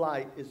true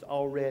light is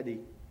already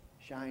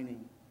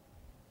shining.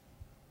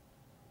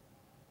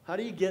 How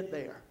do you get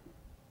there?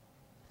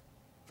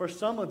 For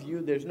some of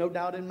you, there's no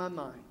doubt in my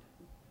mind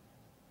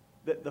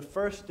that the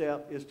first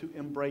step is to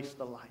embrace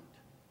the light.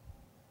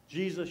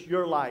 Jesus,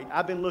 your light.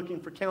 I've been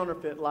looking for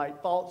counterfeit light,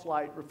 false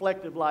light,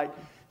 reflective light.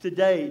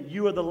 Today,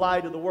 you are the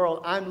light of the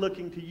world. I'm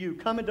looking to you.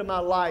 Come into my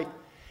life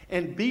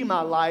and be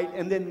my light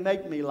and then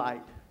make me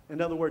light. In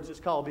other words, it's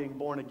called being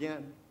born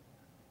again.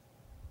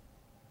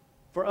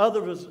 For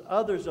others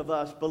of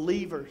us,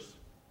 believers,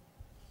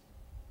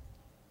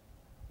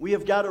 we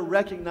have got to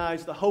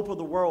recognize the hope of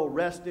the world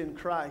rests in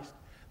Christ.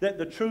 That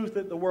the truth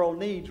that the world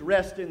needs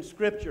rests in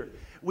Scripture.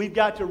 We've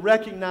got to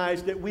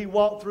recognize that we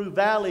walk through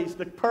valleys.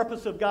 The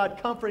purpose of God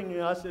comforting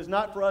us is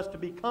not for us to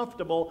be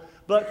comfortable,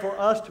 but for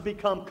us to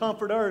become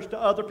comforters to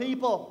other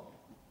people.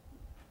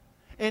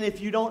 And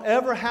if you don't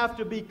ever have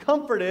to be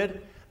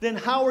comforted, then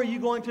how are you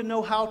going to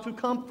know how to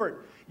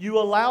comfort? You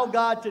allow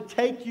God to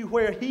take you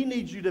where He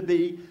needs you to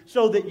be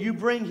so that you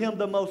bring Him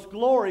the most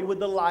glory with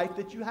the life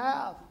that you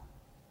have.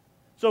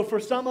 So for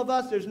some of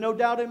us, there's no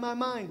doubt in my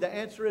mind, the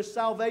answer is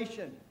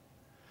salvation.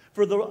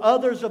 For the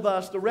others of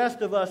us, the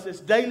rest of us, it's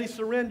daily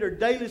surrender,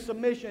 daily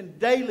submission,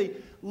 daily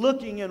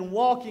looking and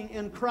walking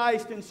in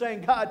Christ and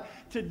saying, God,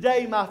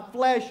 today my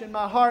flesh and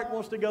my heart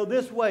wants to go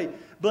this way,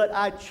 but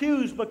I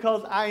choose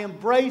because I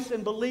embrace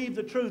and believe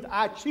the truth.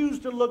 I choose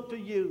to look to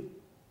you.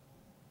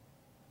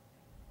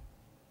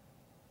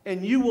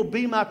 And you will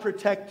be my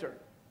protector.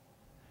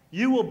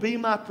 You will be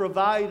my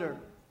provider.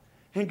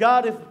 And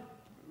God, if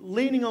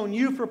leaning on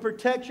you for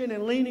protection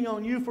and leaning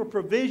on you for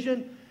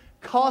provision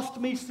cost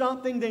me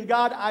something, then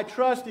God, I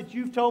trust that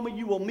you've told me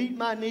you will meet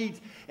my needs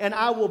and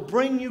I will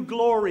bring you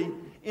glory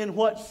in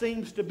what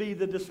seems to be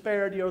the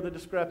disparity or the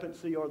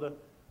discrepancy or the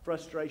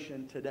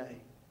frustration today.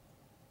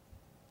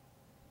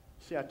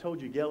 See, I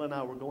told you, Gail and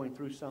I were going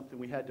through something.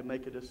 We had to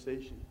make a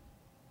decision.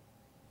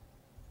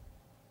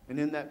 And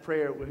in that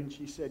prayer, when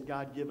she said,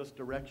 God, give us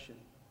direction,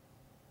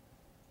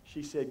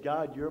 she said,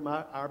 God, you're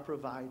our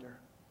provider,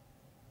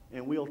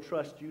 and we'll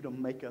trust you to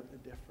make up the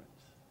difference.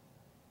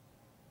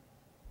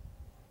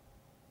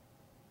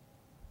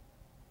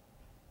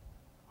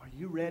 Are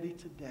you ready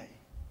today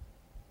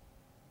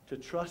to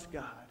trust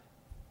God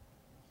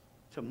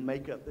to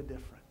make up the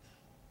difference?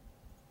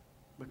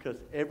 Because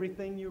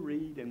everything you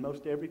read and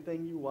most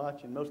everything you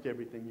watch and most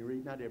everything you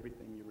read, not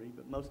everything you read,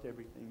 but most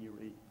everything you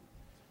read,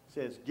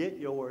 says get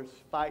yours,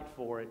 fight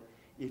for it.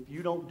 If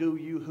you don't do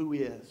you, who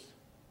is?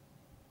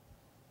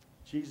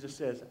 Jesus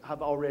says,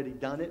 I've already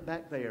done it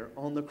back there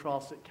on the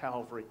cross at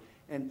Calvary.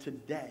 And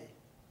today,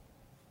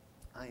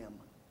 I am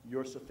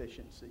your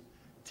sufficiency.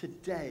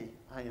 Today,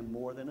 I am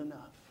more than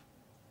enough.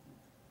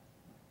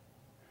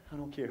 I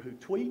don't care who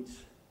tweets.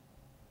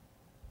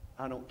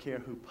 I don't care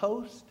who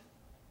posts.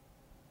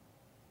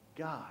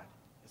 God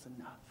is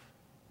enough.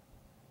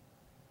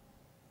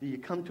 Do you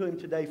come to Him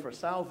today for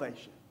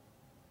salvation?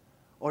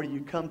 Or do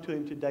you come to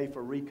Him today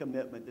for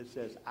recommitment that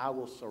says, I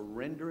will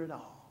surrender it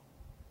all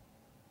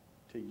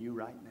to you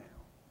right now?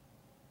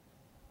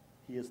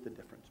 He is the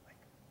difference maker.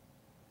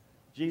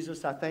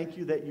 Jesus, I thank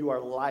you that you are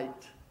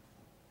light.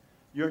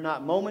 You're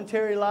not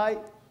momentary light,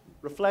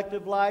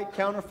 reflective light,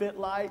 counterfeit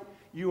light.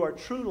 You are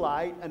true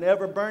light, an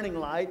ever-burning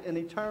light, an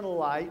eternal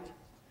light,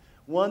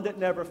 one that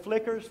never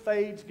flickers,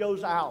 fades,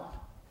 goes out.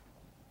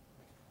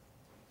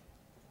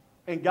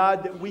 And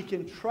God, that we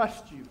can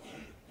trust you.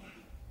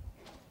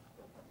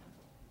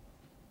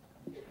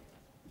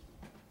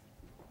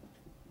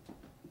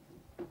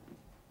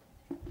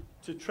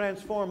 To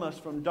transform us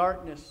from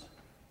darkness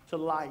to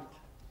light.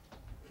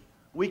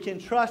 We can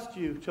trust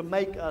you to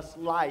make us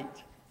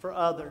light for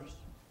others.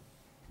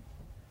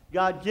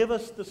 God, give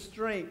us the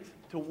strength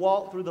to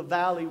walk through the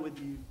valley with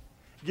you.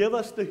 Give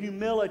us the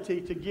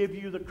humility to give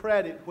you the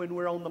credit when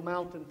we're on the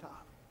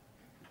mountaintop.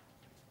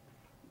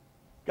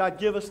 God,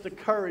 give us the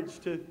courage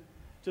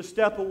to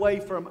step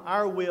away from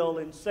our will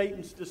and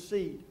Satan's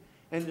deceit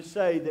and to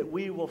say that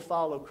we will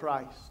follow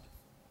Christ.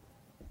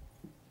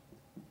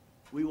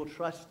 We will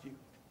trust you.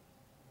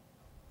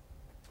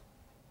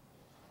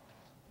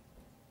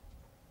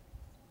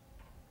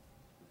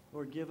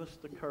 Lord, give us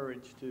the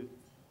courage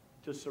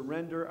to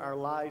surrender our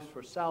lives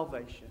for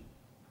salvation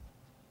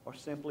or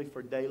simply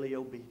for daily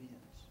obedience.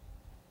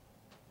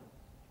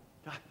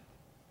 God,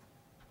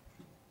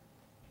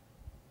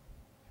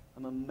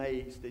 I'm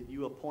amazed that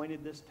you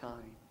appointed this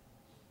time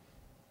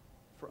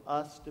for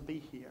us to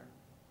be here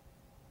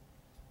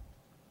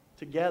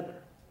together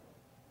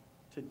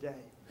today.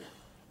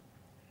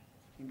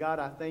 And God,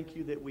 I thank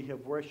you that we have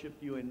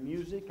worshiped you in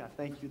music. I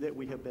thank you that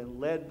we have been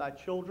led by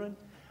children.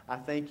 I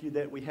thank you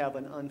that we have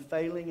an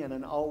unfailing and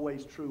an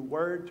always true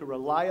word to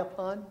rely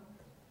upon,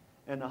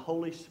 and the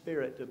Holy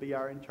Spirit to be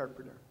our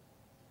interpreter.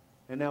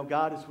 And now,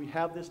 God, as we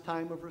have this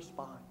time of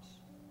response,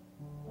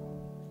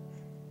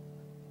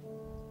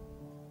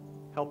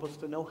 help us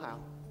to know how.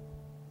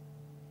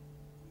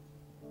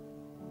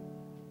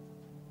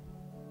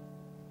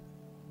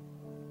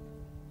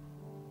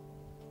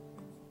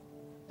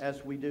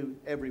 As we do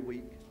every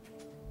week,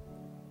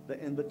 the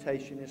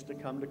invitation is to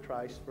come to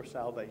Christ for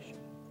salvation.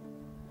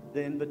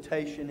 The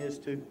invitation is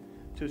to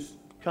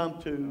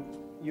come to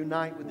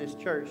unite with this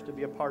church, to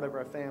be a part of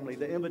our family.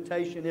 The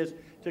invitation is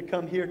to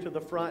come here to the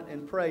front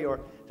and pray,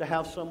 or to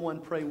have someone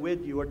pray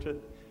with you,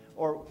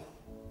 or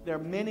there are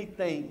many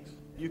things.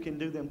 You can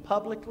do them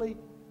publicly,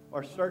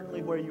 or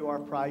certainly where you are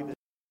private.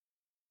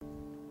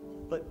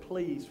 But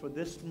please, for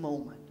this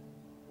moment,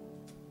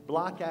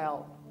 block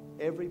out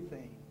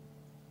everything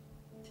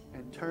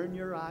and turn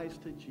your eyes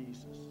to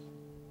Jesus.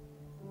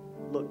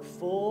 Look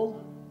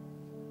full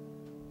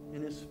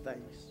in His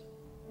face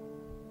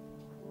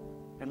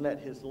and let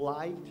His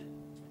light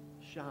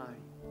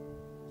shine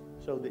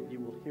so that you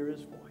will hear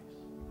His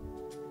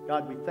voice.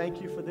 God, we thank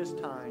you for this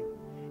time,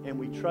 and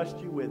we trust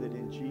you with it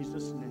in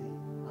Jesus' name.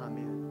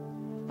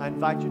 Amen. I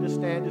invite you to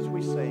stand as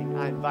we sing.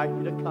 I invite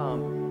you to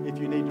come if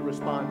you need to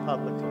respond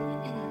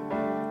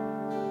publicly.